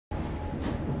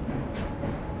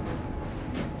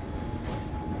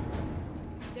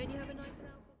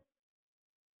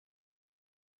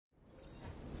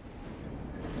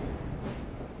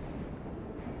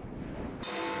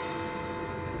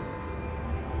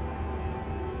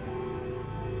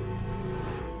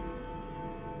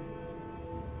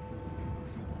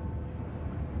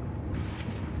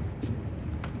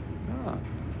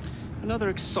Another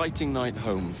exciting night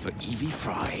home for Evie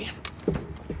Fry.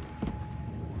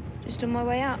 Just on my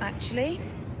way out, actually.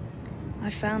 I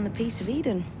found the piece of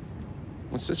Eden.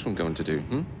 What's this one going to do,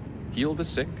 Heal the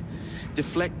sick?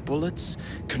 Deflect bullets?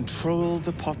 Control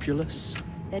the populace?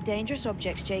 They're dangerous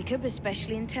objects, Jacob,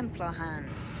 especially in Templar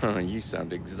hands. Oh, you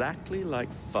sound exactly like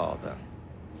Father.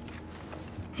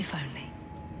 If only.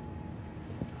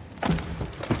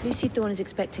 Lucy Thorne is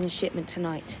expecting a shipment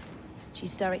tonight.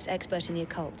 She's Starrick's expert in the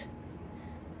occult.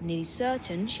 I'm nearly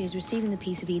certain she is receiving the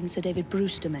piece of Eden Sir David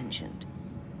Brewster mentioned.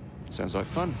 Sounds like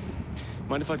fun.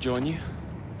 Mind if I join you?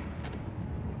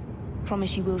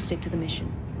 Promise you will stick to the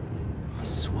mission. I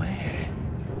swear.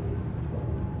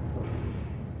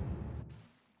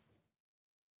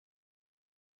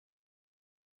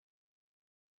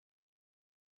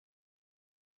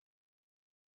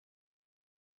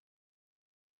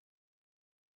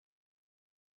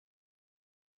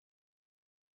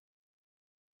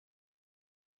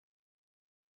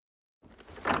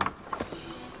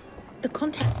 The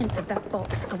contents of that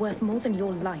box are worth more than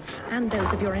your life, and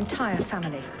those of your entire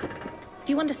family.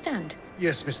 Do you understand?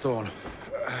 Yes, Miss Thorne.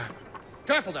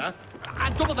 Careful there!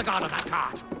 And double the guard on that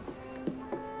cart!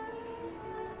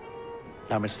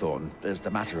 Now, Miss Thorne, there's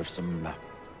the matter of some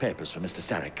papers for Mr.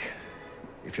 Starrick.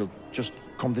 If you'll just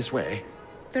come this way.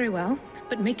 Very well,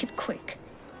 but make it quick.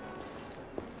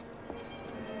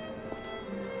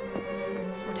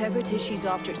 Whatever it is she's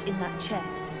after, it's in that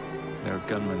chest. There are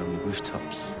gunmen on the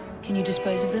rooftops. Can you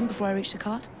dispose of them before I reach the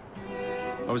cart?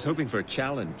 I was hoping for a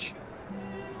challenge.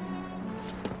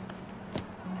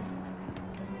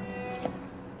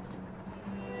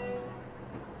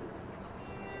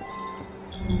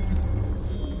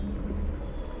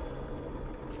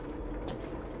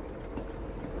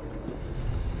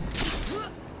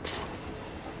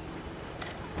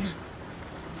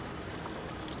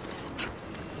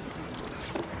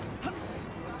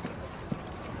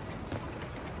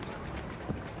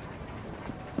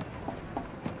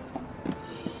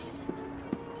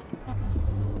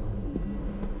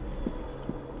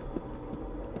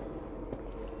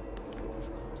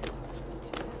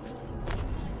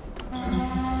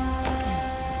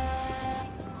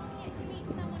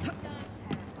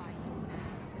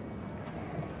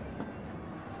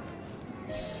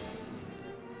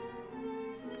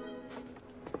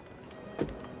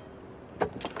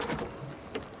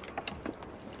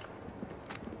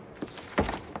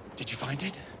 Did you find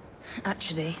it?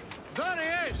 Actually. There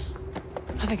he is!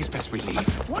 I think it's best we leave.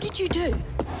 What did you do?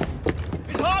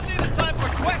 It's hardly the time for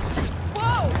questions!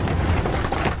 Whoa!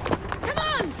 Come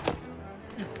on!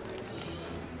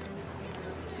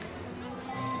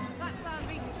 That's our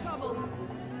big trouble.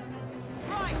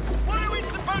 Right! What are we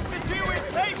supposed to do with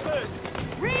papers?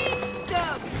 Read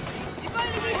them! If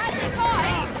only we had the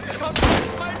time! Come on,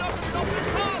 why not stop the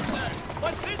cart then? My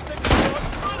sister can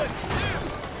watch bullets too!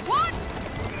 What?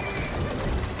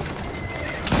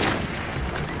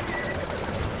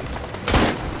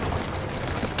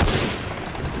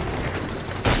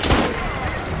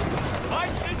 My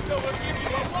sister will give you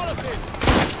a walloping!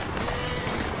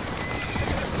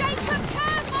 Jacob,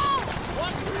 careful!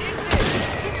 What is it?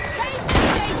 It's papers,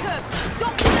 Jacob!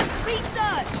 Documents,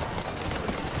 research!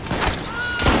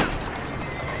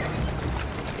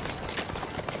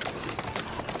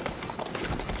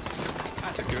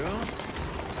 That's a girl.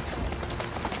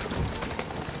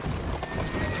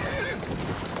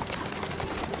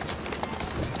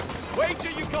 Wait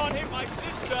till you can't hit my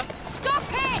sister! Stop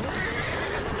it!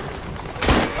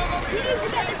 We need to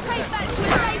get this crate back to a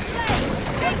safe place!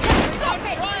 Jacob, stop I'm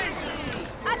it! trying to!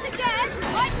 At a guess,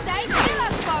 I'd say kill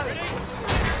us both!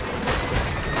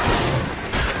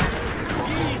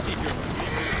 Easy, girl.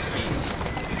 Easy.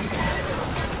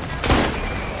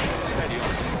 Steady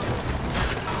on.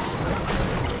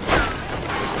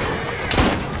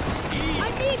 I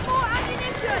need more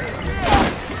ammunition!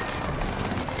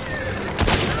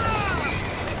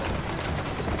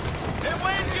 Then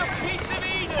where's your piece of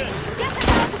Eden? Get us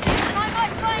out of this and I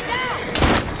might find out!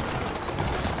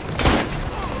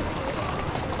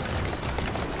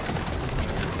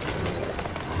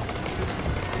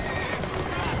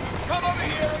 Come over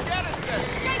here and get us then!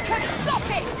 Jacob, stop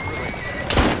it!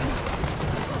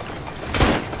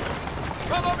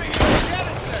 Come over here and get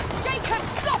us then! Jacob,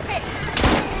 stop it!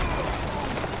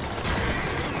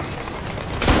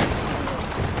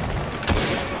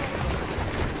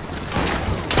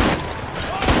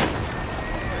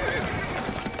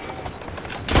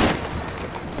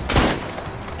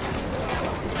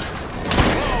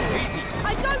 Oh, easy!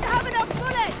 I don't have enough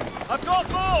bullets! I've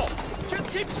got more!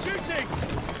 Just keep shooting!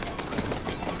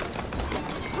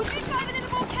 Would you drive a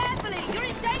little more carefully? You're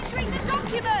endangering the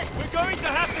document! We're going to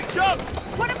have to jump!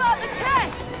 What about the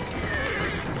chest?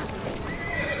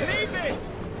 Leave it!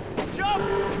 Jump!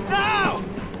 Now!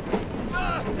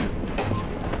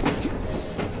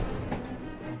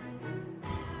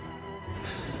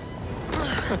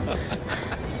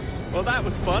 Well, that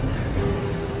was fun.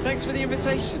 Thanks for the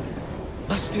invitation.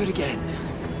 Let's do it again.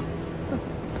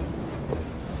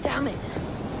 Damn it.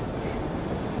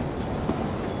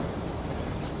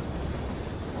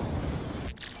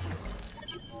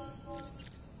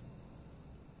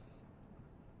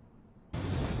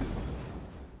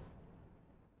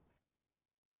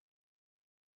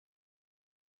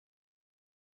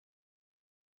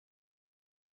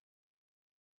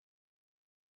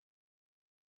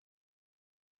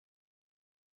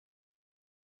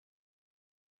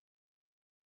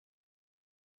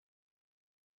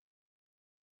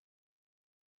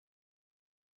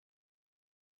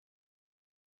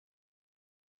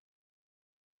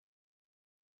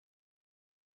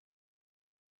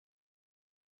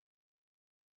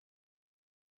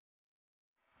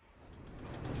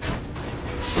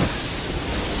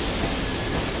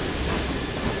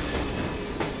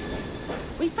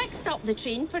 We fixed up the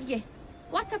train for you.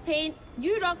 Lick of paint,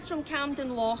 new rugs from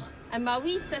Camden Loch, and my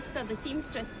wee sister, the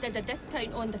seamstress, did a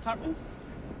discount on the curtains.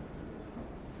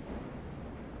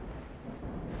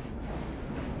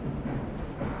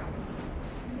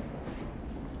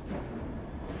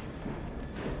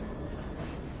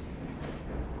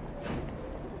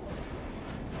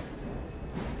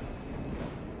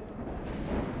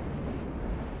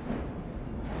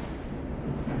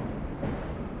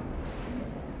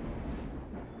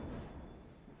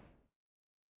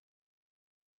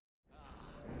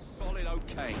 Solid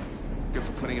okay. Good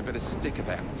for putting a bit of stick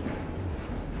about.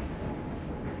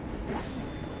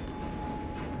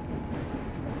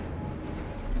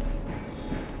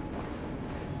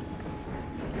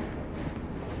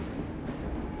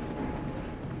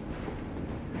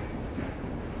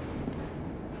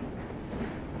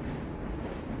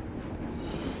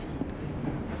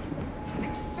 An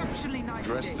exceptionally nice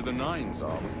Dressed to day. the nines,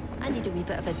 are we? I need a wee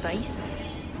bit of advice.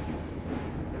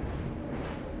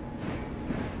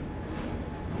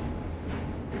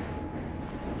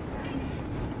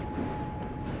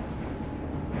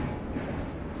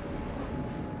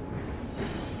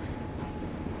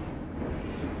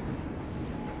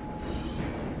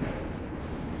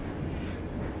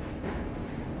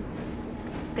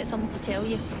 Got something to tell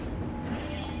you.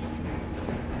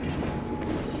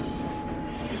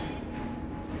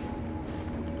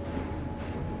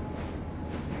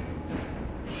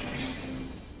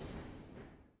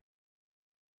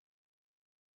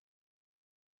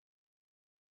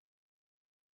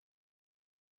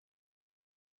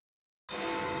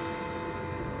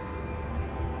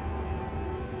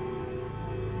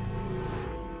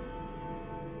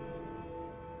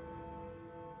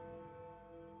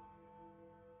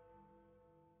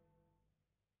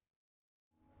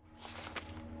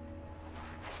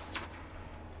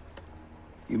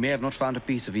 You may have not found a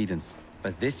piece of Eden,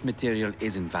 but this material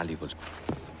is invaluable.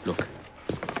 Look.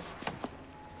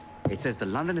 It says the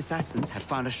London assassins had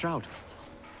found a shroud.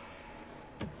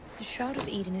 The Shroud of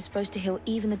Eden is supposed to heal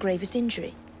even the gravest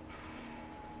injury.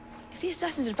 If the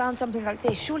assassins had found something like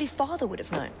this, surely Father would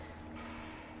have known.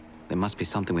 There must be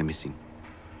something we're missing.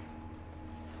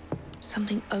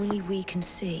 Something only we can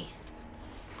see.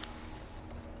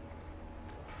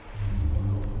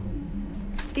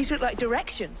 These look like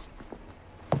directions.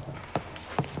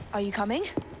 Are you coming?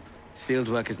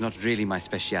 Fieldwork is not really my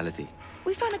speciality.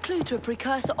 We found a clue to a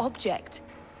precursor object.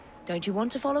 Don't you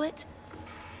want to follow it?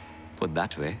 Put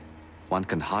that way, one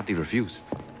can hardly refuse.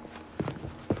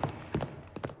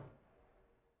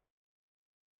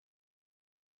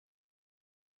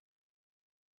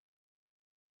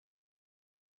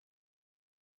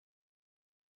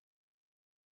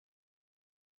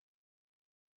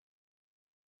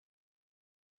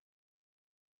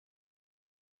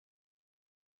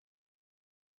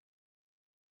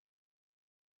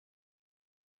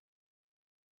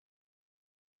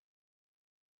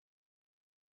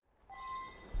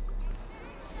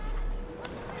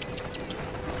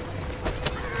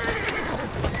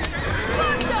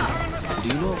 Do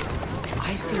you know,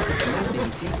 I think this man may be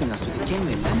taking us to the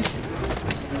Kenway mansion.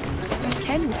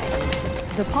 Kenway?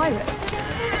 The pirate?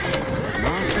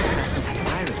 Master assassin and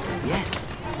pirate, yes.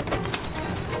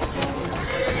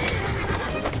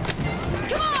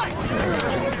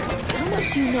 How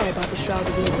much do you know about the Shroud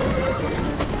of Eden?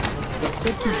 It's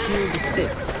said to heal the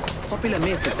sick. Popular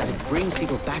myth is that it brings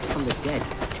people back from the dead,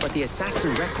 but the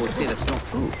assassin records say that's not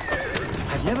true.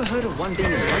 I've never heard of one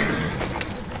being in London.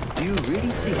 Do you really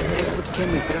think Edward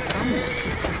Kenway could have found it?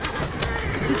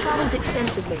 He traveled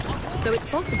extensively, so it's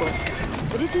possible.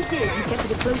 But if he did, he kept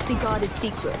it a closely guarded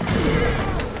secret. But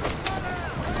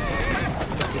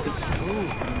if it's true,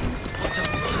 what a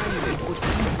find it would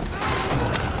be.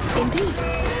 Indeed.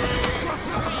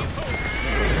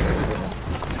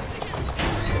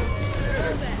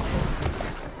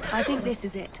 I think this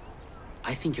is it.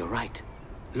 I think you're right.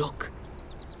 Look.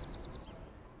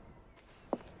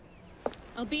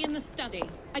 I'll be in the study.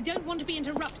 I don't want to be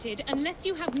interrupted unless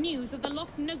you have news of the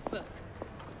lost notebook.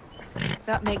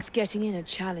 That makes getting in a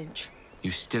challenge.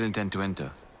 You still intend to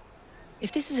enter?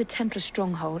 If this is a Templar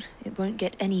stronghold, it won't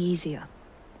get any easier.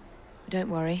 But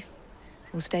don't worry.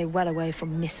 We'll stay well away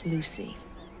from Miss Lucy.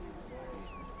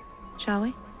 Shall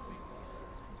we?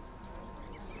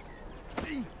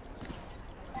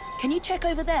 Can you check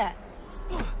over there?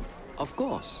 Of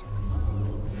course.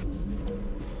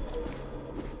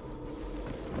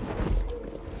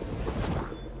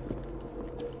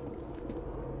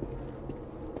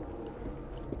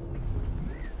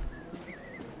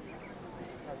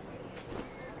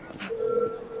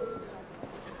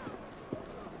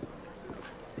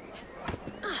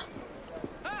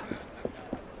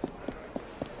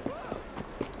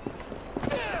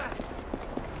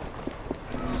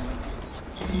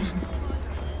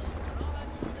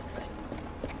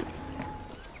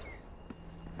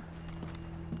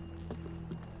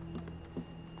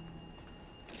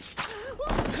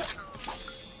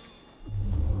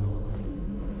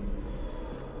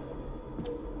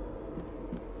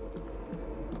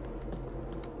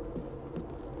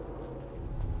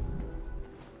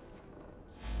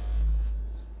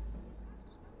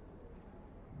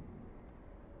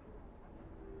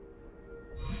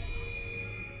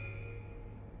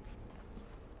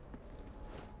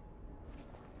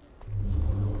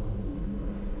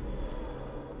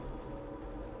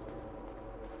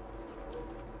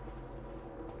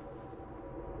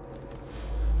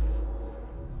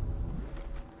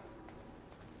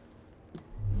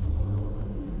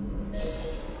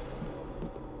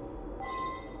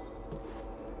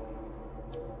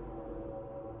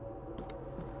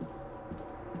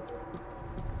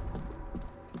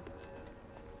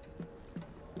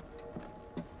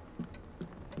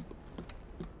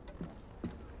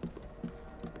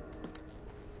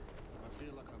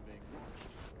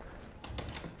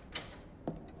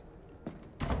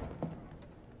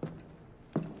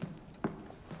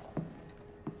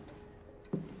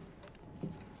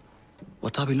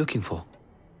 What are we looking for?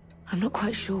 I'm not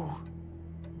quite sure.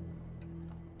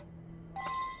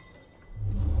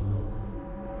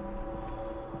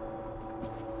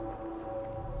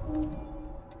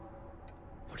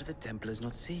 What are the Templars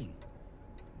not seeing?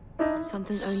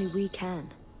 Something only we can.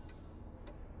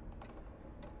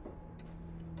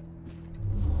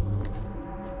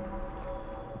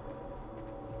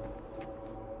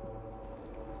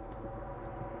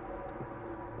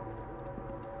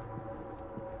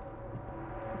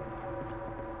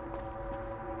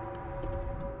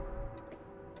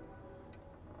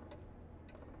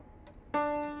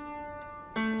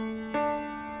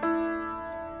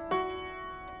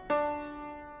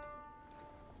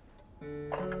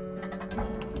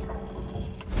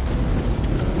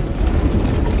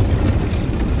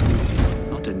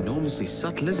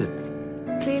 Subtle, is it?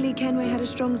 Clearly Kenway had a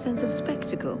strong sense of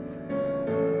spectacle.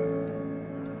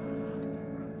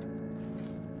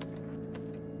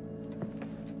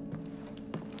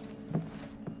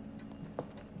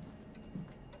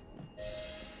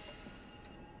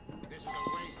 This is a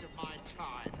waste of my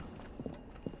time.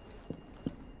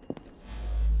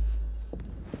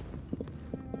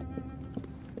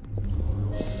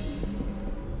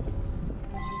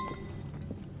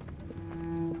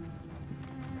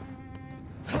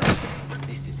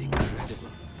 This is incredible.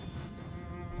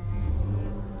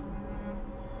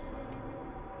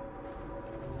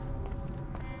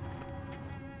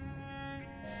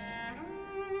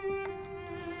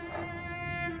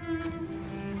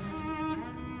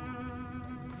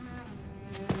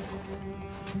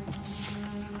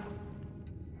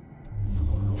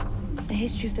 The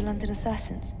history of the London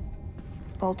assassins.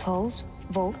 Bolt holes,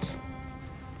 vaults,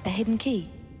 a hidden key.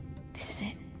 This is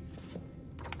it.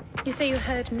 You say you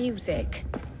heard music.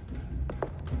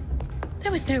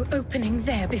 There was no opening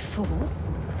there before.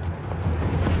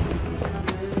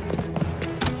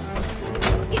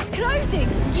 It's closing!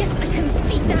 Yes, I can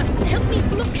see that. Help me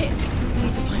block it. We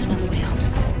need to find another way out.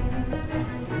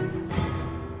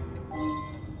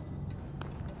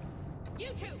 You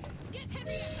two, get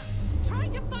Henrietta. Try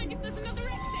to find if there's another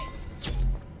exit.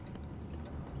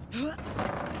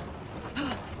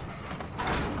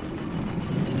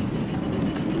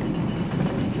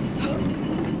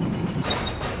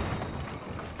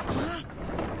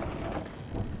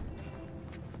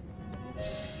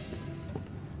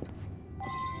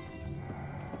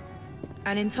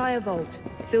 An entire vault,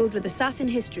 filled with assassin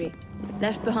history,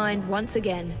 left behind once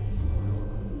again.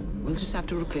 We'll just have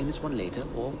to reclaim this one later,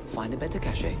 or find a better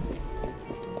cache.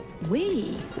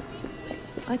 We?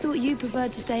 I thought you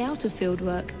preferred to stay out of field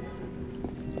work.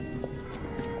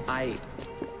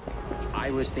 I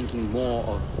was thinking more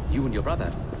of you and your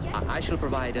brother. I shall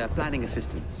provide planning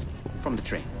assistance from the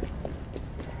train.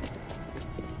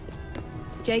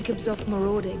 Jacob's off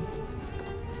marauding.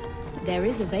 There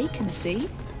is a vacancy.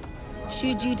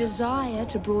 Should you desire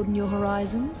to broaden your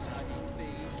horizons?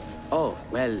 Oh,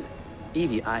 well,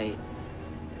 Evie,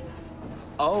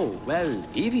 Oh, well,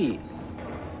 Evie,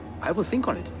 I will think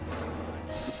on it.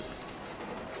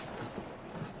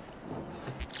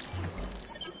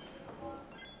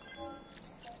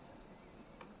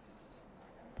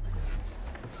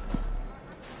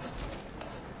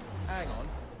 Hang on.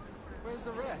 Where's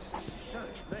the rest?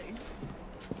 Search me.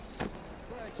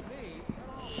 Search me?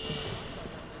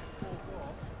 Just walk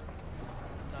off.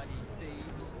 Bloody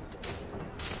thieves.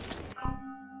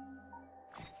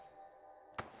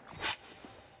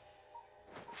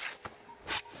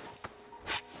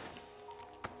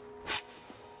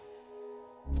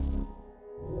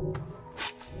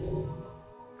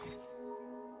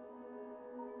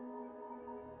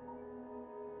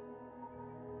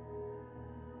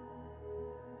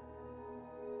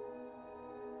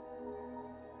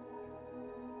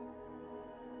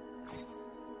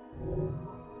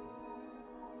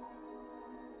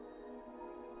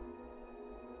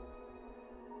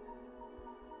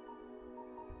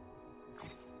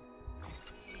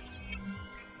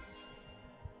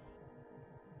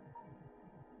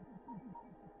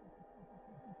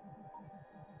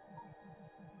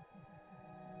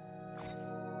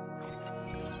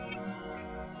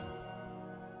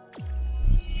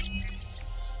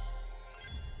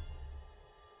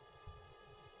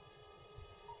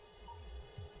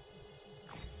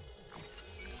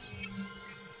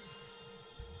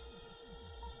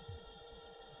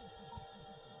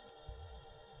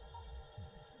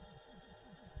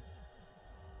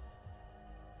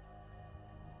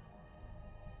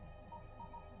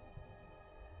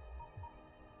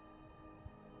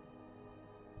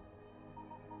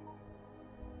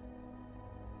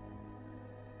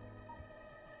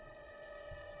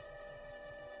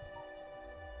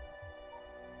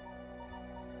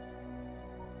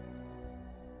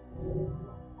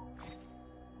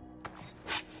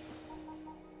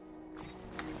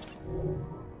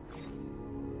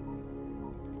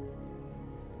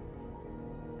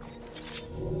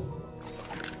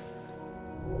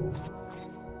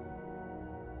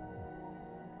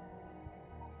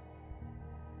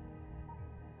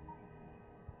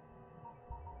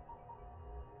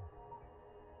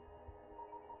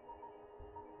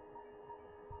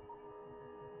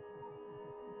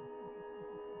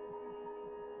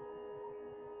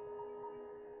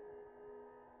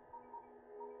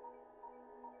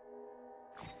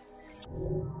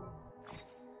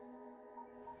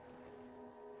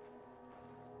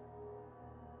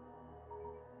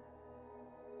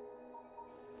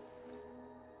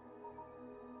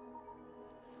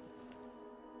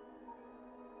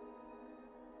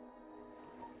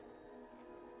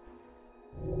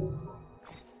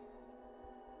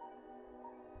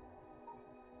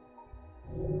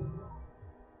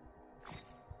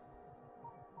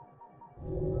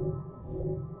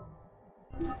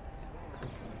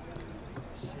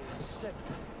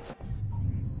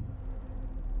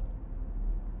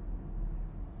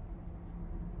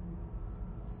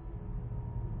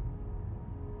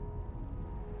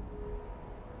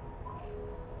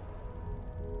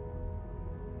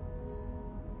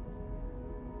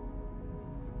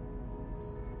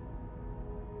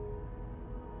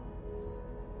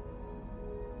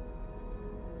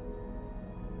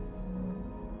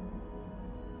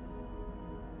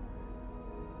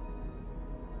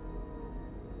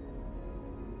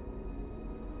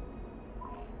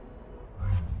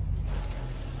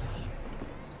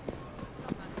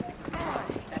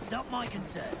 Not my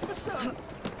concern. What's up? Do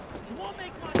you want to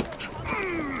make my...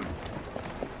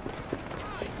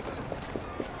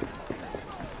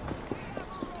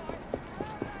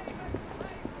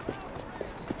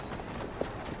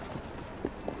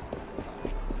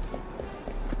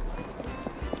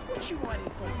 What you waiting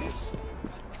for, miss?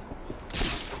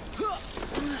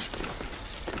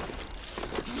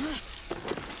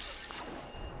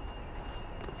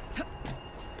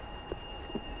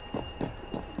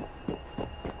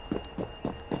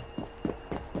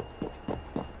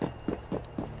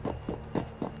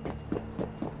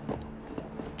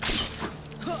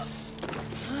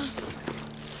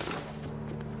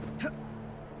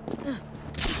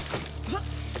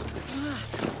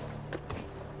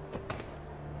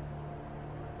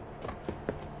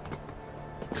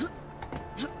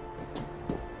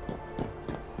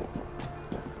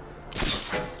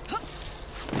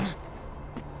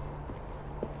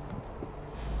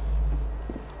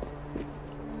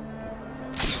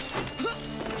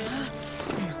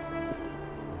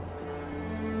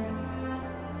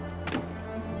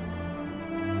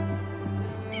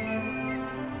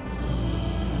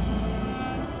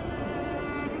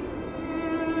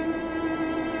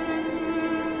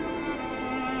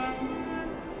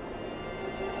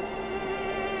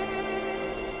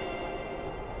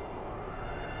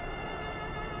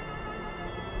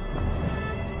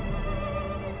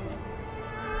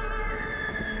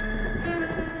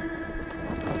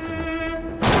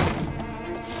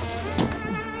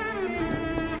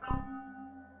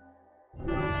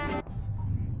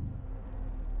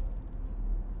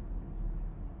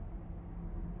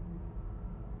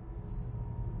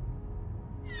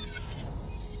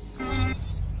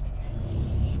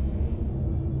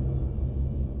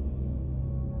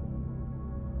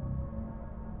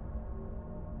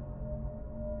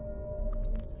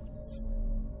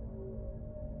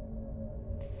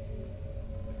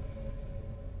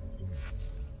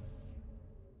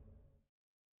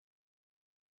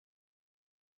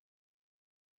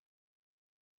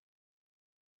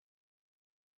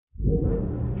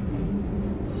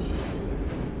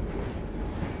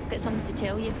 Got something to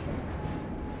tell you.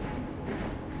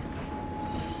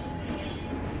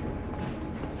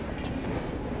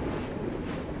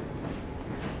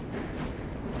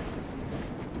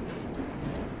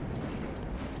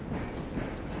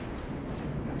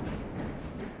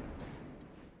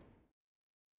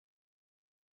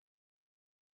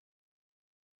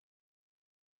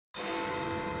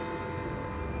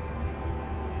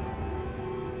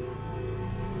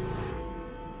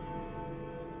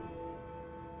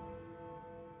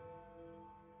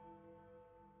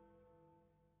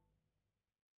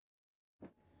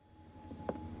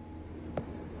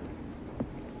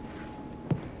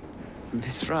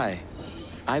 Miss Fry,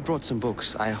 I brought some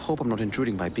books. I hope I'm not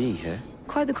intruding by being here.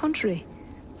 Quite the contrary.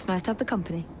 It's nice to have the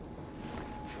company.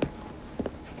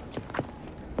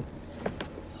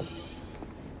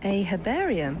 A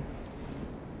herbarium?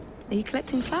 Are you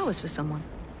collecting flowers for someone?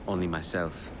 Only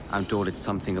myself. I'm told it's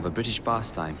something of a British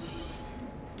pastime.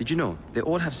 Did you know? They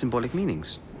all have symbolic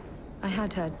meanings. I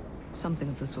had heard something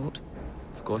of the sort.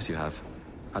 Of course you have.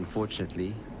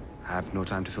 Unfortunately, I have no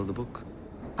time to fill the book.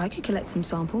 I could collect some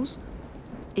samples,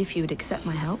 if you would accept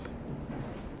my help.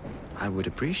 I would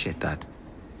appreciate that.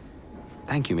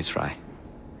 Thank you, Miss Fry.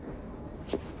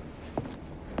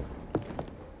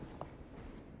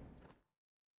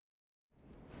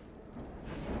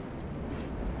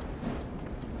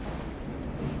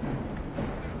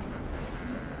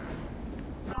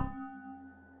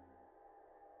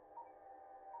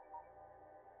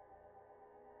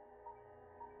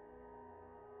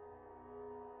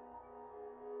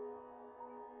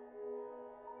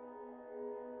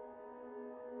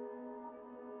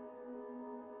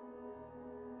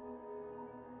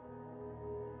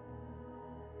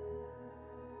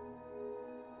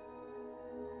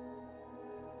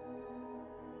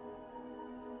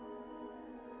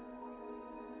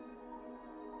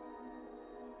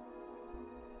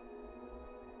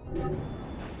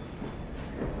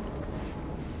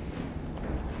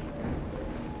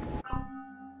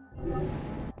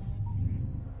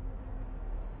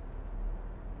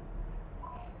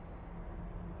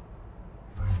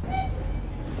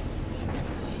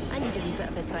 I need a wee bit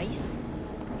of advice.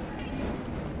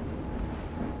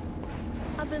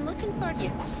 I've been looking for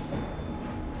you.